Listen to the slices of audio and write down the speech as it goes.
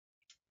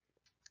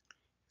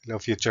Hello,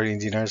 future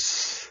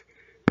engineers.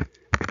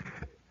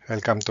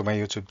 Welcome to my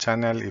YouTube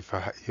channel. If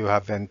you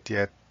haven't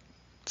yet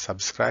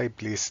subscribed,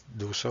 please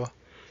do so.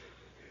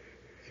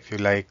 If you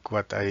like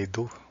what I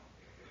do,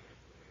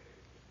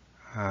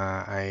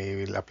 I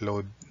will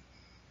upload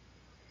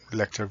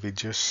lecture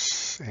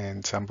videos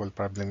and sample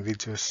problem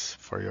videos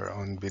for your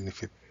own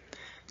benefit.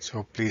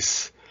 So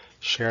please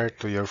share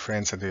to your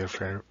friends and to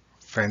your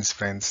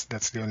friends.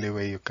 That's the only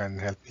way you can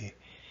help me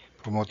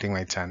promoting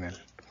my channel.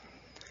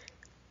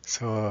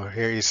 So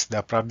here is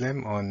the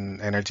problem on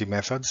energy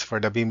methods.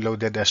 For the beam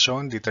loaded as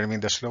shown,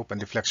 determine the slope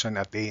and deflection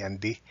at A and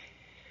D.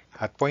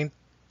 At point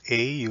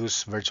A,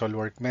 use virtual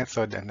work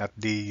method, and at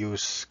D,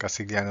 use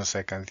Casigliano's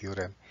second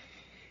theorem.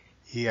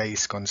 EI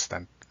is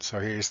constant. So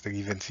here is the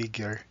given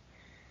figure.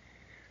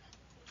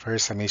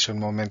 First, summation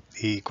moment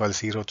E equals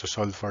 0 to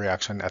solve for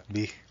reaction at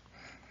B.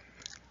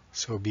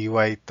 So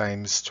By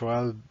times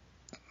 12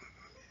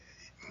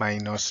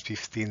 minus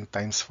 15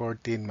 times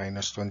 14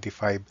 minus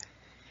 25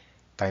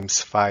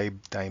 times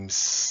 5 times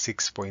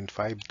 6.5.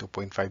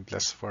 2.5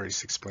 plus 4 is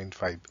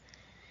 6.5.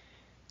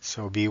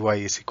 So By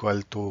is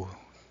equal to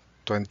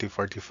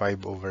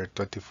 2045 over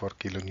 24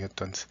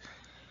 kilonewtons.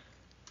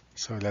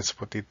 So let's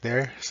put it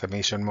there.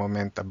 Summation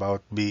moment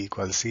about B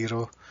equals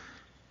 0.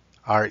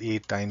 RE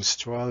times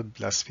 12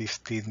 plus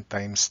 15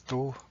 times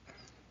 2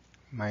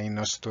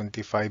 minus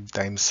 25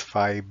 times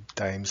 5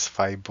 times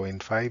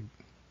 5.5.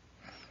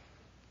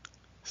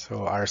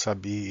 So R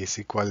sub E is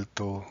equal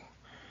to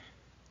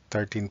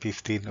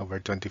 1315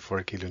 over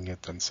 24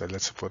 kilonewtons. So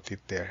let's put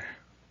it there.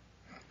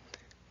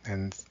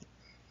 And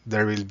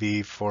there will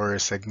be 4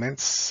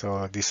 segments.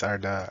 So these are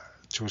the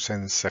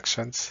chosen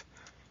sections.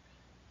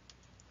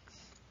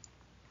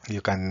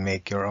 You can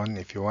make your own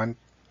if you want.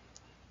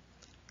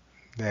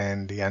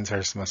 Then the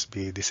answers must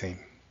be the same.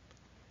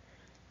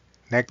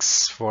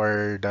 Next,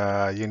 for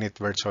the unit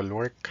virtual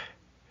work,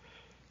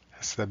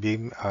 as the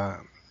beam,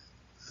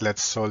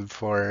 let's solve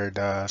for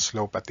the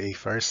slope at A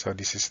first. So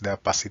this is the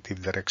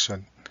positive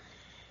direction.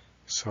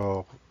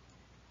 So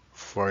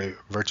for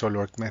virtual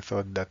work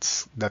method,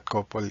 that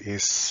couple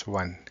is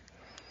 1.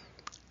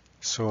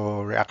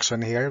 So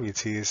reaction here,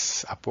 which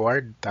is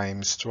upward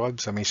times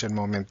 12, summation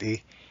moment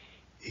A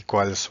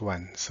equals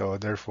 1. So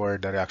therefore,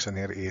 the reaction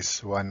here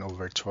is 1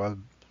 over 12.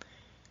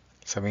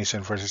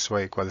 Summation versus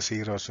y equals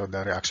 0, so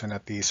the reaction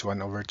at T is 1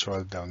 over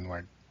 12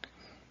 downward.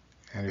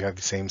 And we have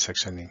the same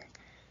sectioning.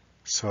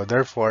 So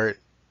therefore,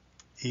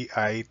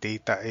 EI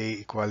theta A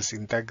equals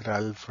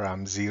integral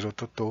from 0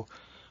 to 2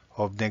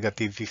 of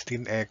negative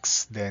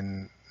 15x,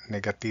 then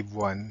negative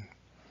 1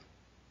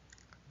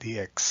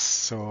 dx.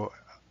 So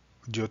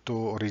due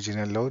to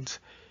original loads,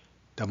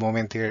 the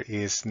moment here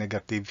is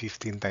negative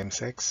 15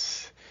 times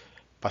x.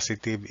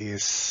 Positive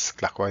is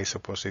clockwise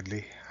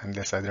supposedly,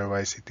 unless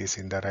otherwise it is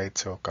in the right,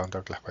 so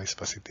counterclockwise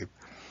positive.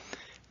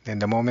 Then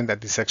the moment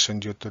at this section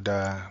due to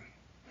the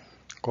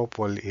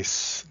couple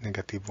is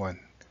negative 1.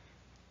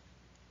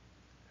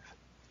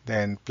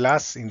 Then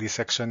plus in this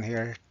section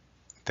here,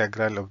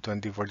 integral of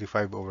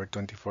 2045 over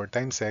 24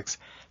 times x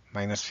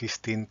minus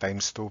 15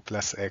 times 2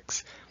 plus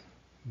x.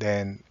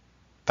 Then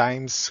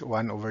times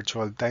 1 over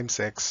 12 times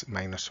x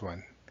minus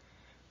 1.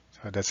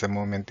 So that's the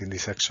moment in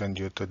this section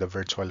due to the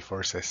virtual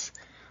forces.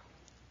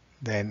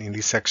 Then in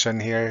this section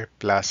here,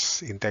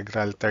 plus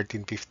integral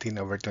 1315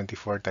 over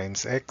 24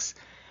 times x,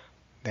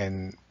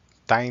 then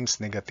times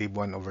negative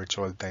 1 over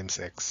 12 times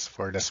x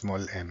for the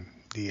small m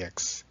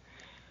dx.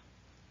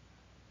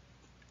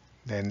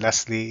 Then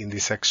lastly, in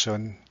this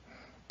section,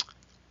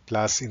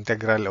 plus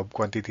integral of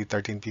quantity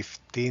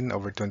 1315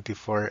 over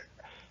 24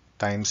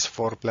 times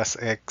 4 plus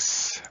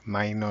x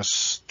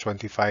minus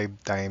 25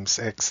 times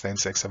x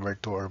over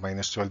 2 or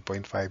minus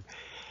 12.5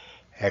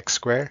 x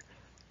squared.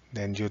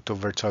 Then due to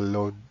virtual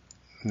load,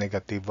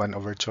 negative 1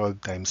 over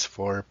 12 times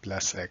 4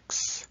 plus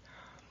x.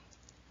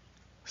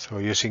 So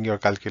using your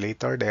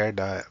calculator there,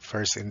 the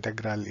first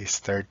integral is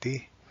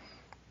 30.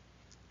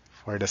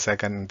 For the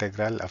second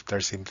integral,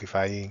 after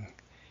simplifying,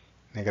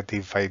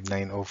 negative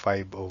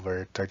 5905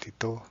 over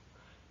 32.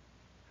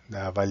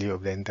 The value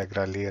of the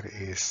integral here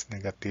is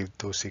negative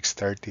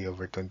 2630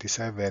 over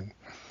 27.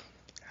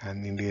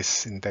 And in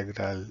this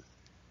integral,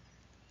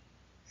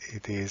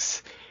 it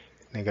is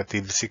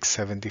negative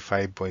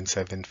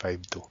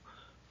 675.752.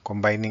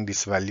 Combining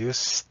these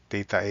values,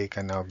 theta A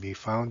can now be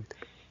found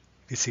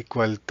is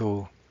equal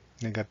to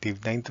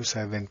negative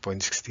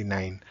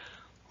 927.69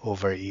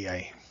 over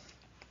EI.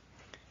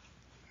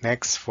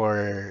 Next,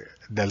 for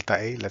delta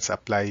A, let's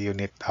apply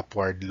unit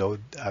upward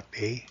load at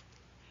A.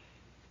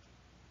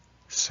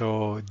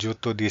 So due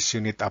to this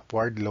unit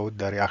upward load,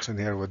 the reaction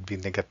here would be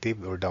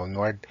negative or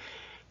downward.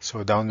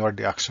 So downward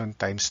reaction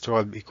times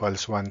 12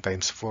 equals 1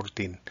 times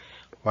 14.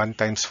 1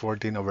 times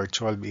 14 over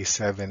 12 is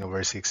 7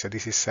 over 6. So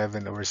this is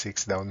 7 over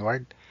 6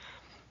 downward.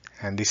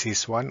 And this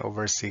is 1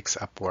 over 6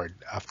 upward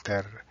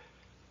after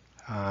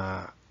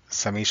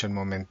summation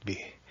moment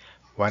B.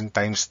 1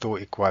 times 2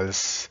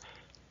 equals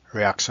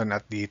reaction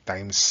at D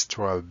times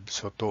 12.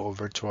 So 2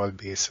 over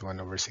 12 is 1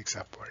 over 6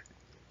 upward.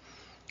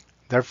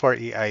 Therefore,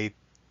 EI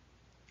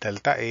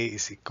delta A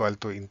is equal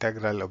to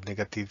integral of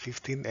negative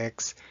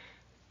 15x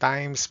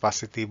times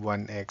positive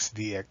 1x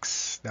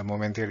dx. The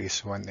moment here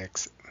is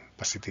 1x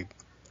positive.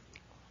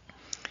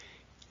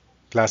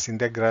 Plus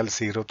integral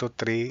 0 to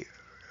 3,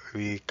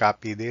 we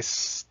copy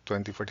this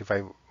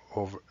 2045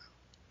 over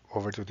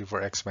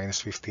 24x minus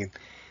 15.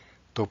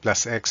 2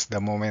 plus x, the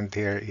moment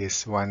here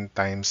is 1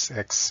 times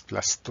x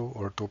plus 2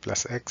 or 2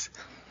 plus x.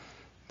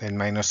 Then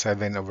minus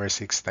 7 over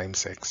 6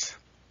 times x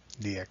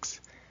dx.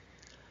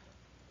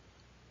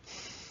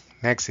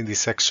 Next in this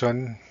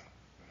section,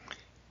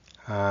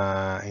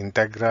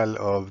 integral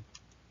of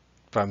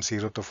from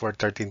 0 to 4,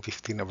 13,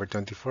 15 over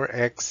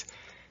 24x,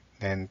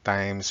 then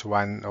times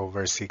 1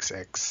 over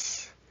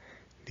 6x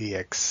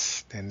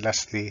dx. Then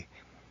lastly,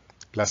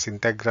 plus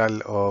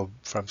integral of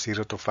from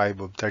 0 to 5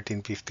 of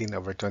 13, 15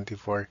 over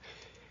 24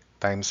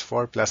 times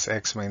 4 plus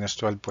x minus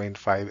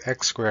 12.5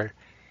 x squared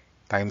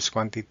times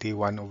quantity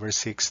 1 over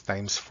 6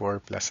 times 4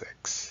 plus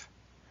x.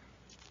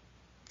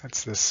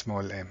 That's the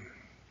small m.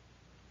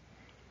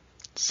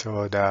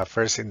 So the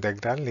first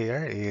integral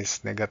here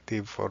is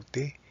negative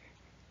 40.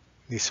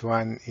 This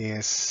one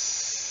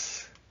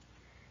is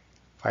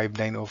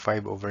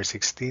 5905 over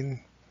 16.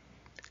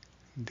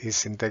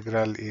 This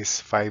integral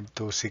is 5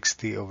 to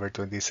 60 over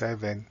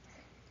 27.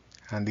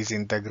 And this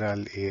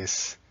integral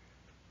is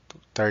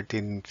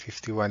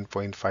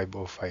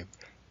 1351.505.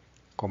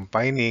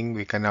 Combining,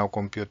 we can now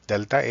compute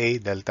delta A.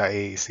 Delta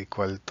A is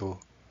equal to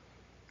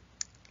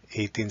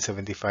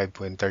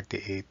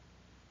 1875.38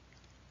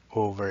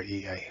 over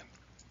EI.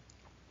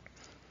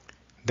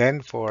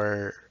 Then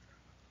for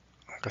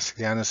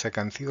Castigliano's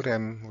second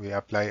theorem, we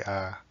apply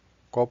a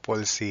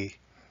couple C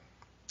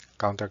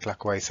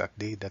counterclockwise at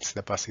D. That's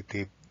the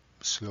positive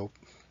slope.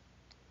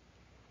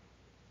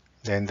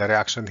 Then the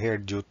reaction here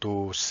due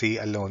to C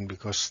alone,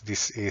 because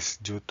this is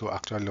due to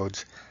actual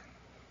loads,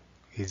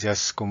 is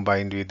just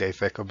combined with the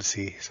effect of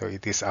C. So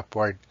it is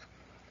upward.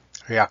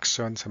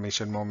 Reaction,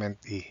 summation moment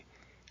E.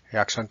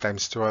 Reaction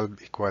times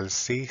 12 equals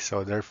C.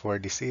 So therefore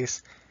this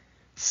is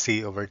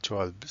C over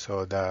 12.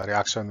 So the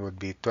reaction would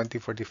be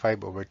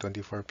 2045 over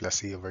 24 plus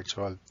C over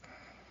 12.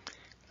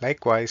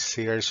 Likewise,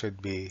 here should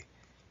be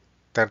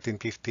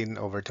 1315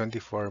 over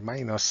 24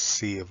 minus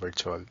C over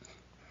 12.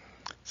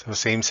 So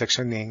same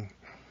sectioning,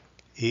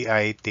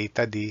 EI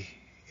theta D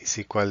is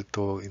equal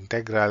to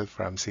integral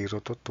from 0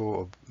 to 2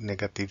 of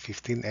negative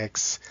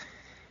 15x,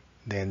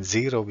 then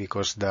 0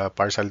 because the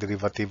partial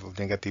derivative of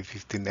negative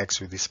 15x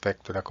with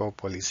respect to the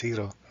couple is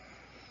 0.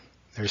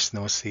 There's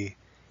no C.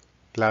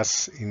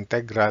 Plus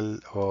integral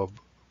of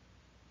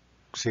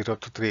 0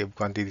 to 3 of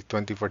quantity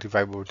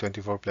 2045 over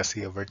 24 plus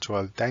C over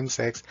 12 times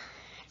x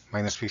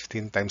minus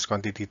 15 times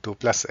quantity 2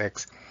 plus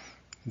x.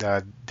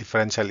 The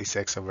differential is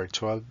x over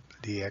 12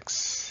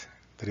 dx.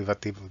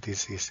 Derivative of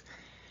this is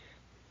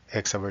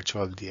x over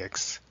 12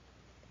 dx.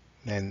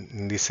 Then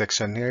in this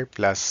section here,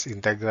 plus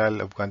integral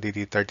of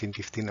quantity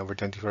 1315 over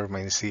 24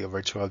 minus C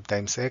over 12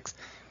 times x.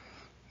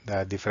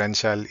 The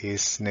differential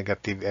is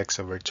negative x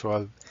over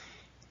 12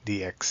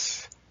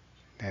 dx.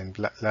 And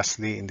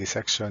lastly, in this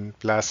section,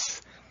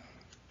 plus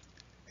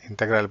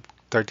integral of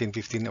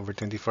 1315 over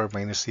 24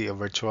 minus C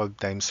over 12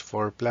 times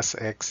 4 plus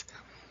x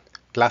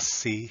plus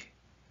C,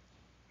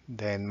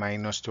 then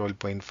minus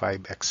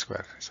 12.5 x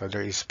squared. So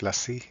there is plus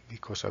C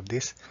because of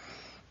this.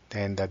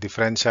 Then the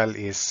differential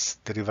is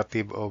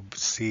derivative of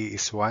C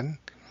is 1.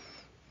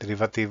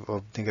 Derivative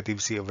of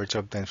negative C over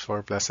 12 times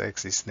 4 plus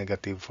x is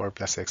negative 4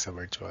 plus x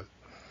over 12.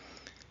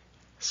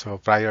 So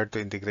prior to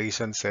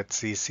integration, set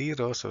C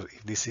 0. So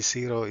if this is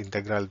 0,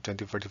 integral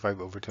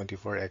 2045 over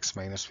 24x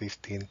minus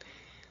 15,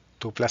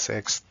 2 plus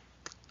x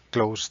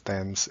close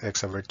times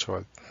x over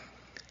 12.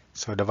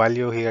 So the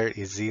value here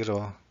is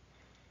 0.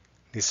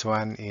 This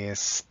one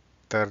is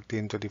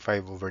 13 to the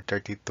 5 over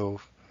 32.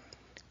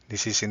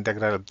 This is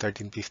integral of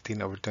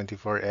 1315 over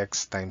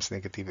 24x times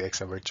negative x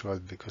over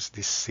 12 because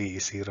this C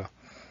is 0.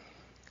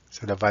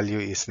 So the value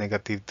is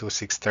negative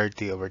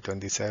 2630 over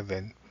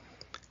 27.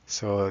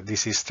 So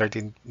this is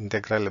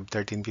integral of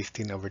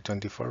 1315 over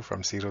 24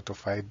 from 0 to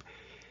 5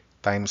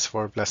 times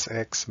 4 plus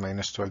x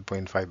minus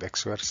 12.5 x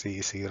squared. C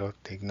is 0,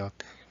 take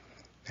note.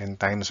 And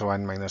times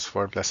 1 minus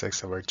 4 plus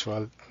x over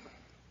 12.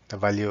 The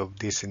value of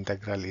this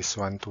integral is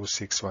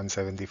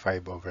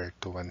 126175 over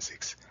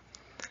 216.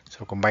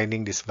 So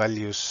combining these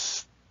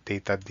values,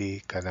 theta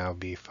d can now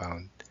be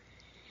found.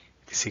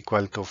 It is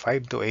equal to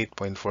 5 to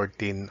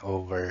 8.14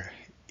 over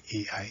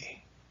EI.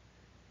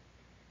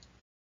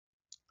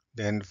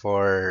 Then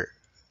for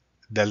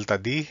delta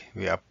D,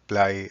 we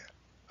apply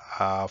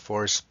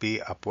force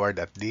P upward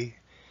at D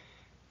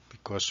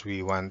because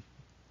we want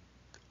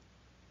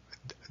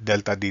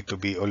delta D to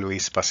be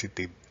always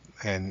positive.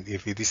 And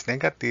if it is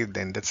negative,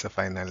 then that's the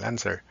final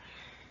answer.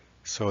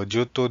 So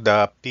due to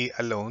the P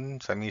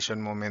alone,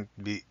 summation moment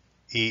E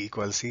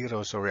equals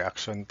 0. So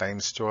reaction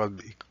times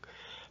 12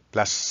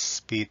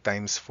 plus P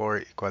times 4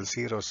 equals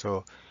 0.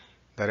 So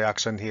the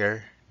reaction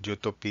here due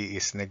to P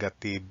is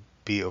negative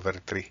P over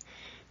 3.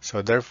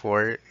 So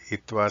therefore,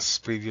 it was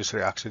previous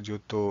reaction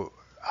due to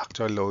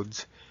actual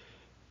loads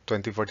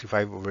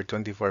 2045 over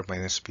 24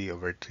 minus P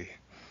over 3.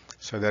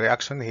 So the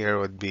reaction here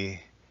would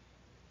be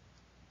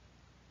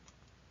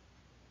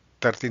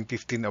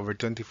 1315 over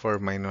 24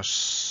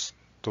 minus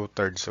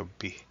 2/3 of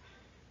P.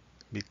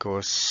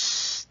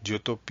 Because due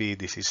to P,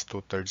 this is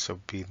 2/3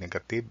 of P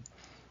negative.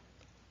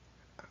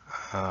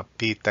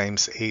 P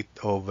times 8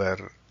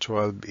 over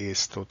 12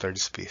 is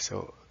 2/3 P.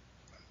 So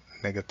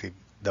negative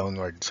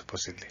downward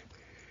supposedly.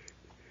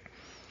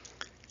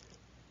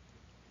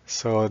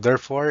 So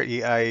therefore,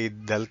 EI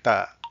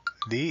delta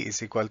D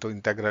is equal to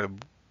integral of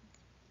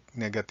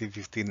negative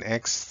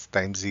 15x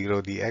times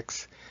 0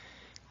 dx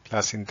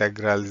plus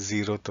integral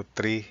 0 to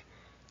 3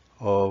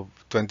 of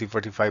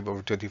 2045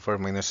 over 24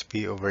 minus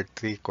P over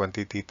 3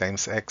 quantity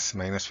times x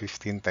minus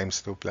 15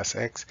 times 2 plus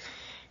x.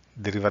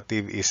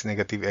 Derivative is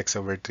negative x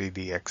over 3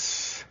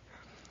 dx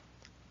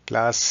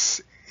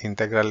plus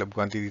integral of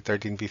quantity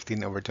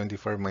 1315 over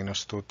 24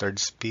 minus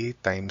 2/3 P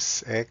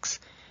times x.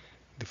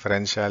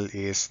 Differential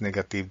is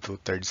negative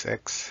 2/3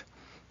 x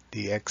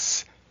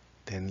dx.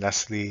 Then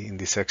lastly, in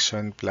this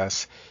section,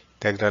 plus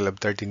integral of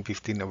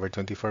 1315 over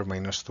 24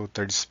 minus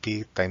 2/3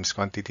 P times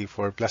quantity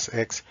 4 plus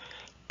x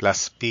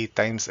plus P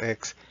times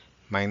x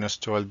minus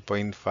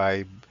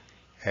 12.5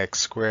 x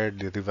squared.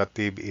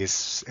 Derivative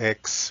is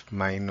x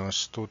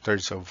minus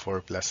 2/3 of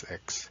 4 plus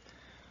x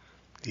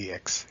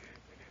dx.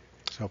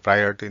 So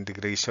prior to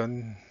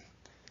integration,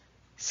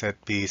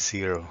 set P is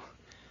 0.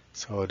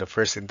 So the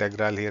first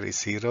integral here is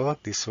 0.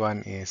 This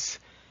one is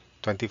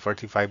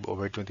 2045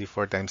 over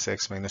 24 times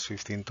x minus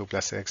 15, 2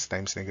 plus x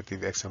times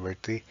negative x over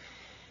 3.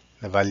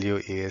 The value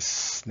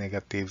is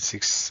negative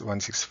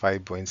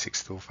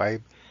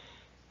 165.625.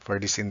 For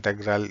this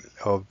integral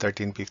of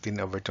 1315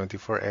 over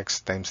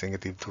 24x times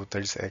negative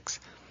 2/3 x,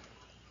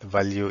 the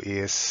value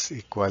is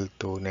equal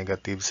to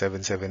negative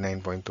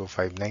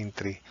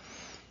 779.2593.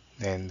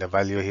 And the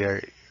value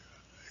here,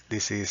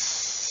 this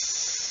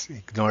is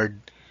ignored,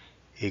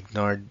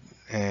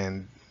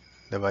 and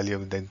the value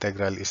of the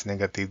integral is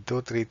negative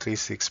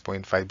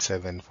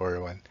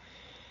 2336.5741.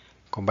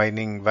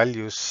 Combining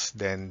values,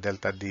 then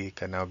delta D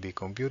can now be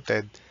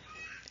computed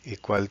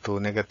equal to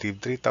negative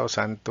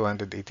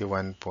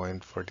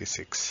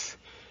 3281.46.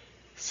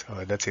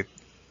 So that's it.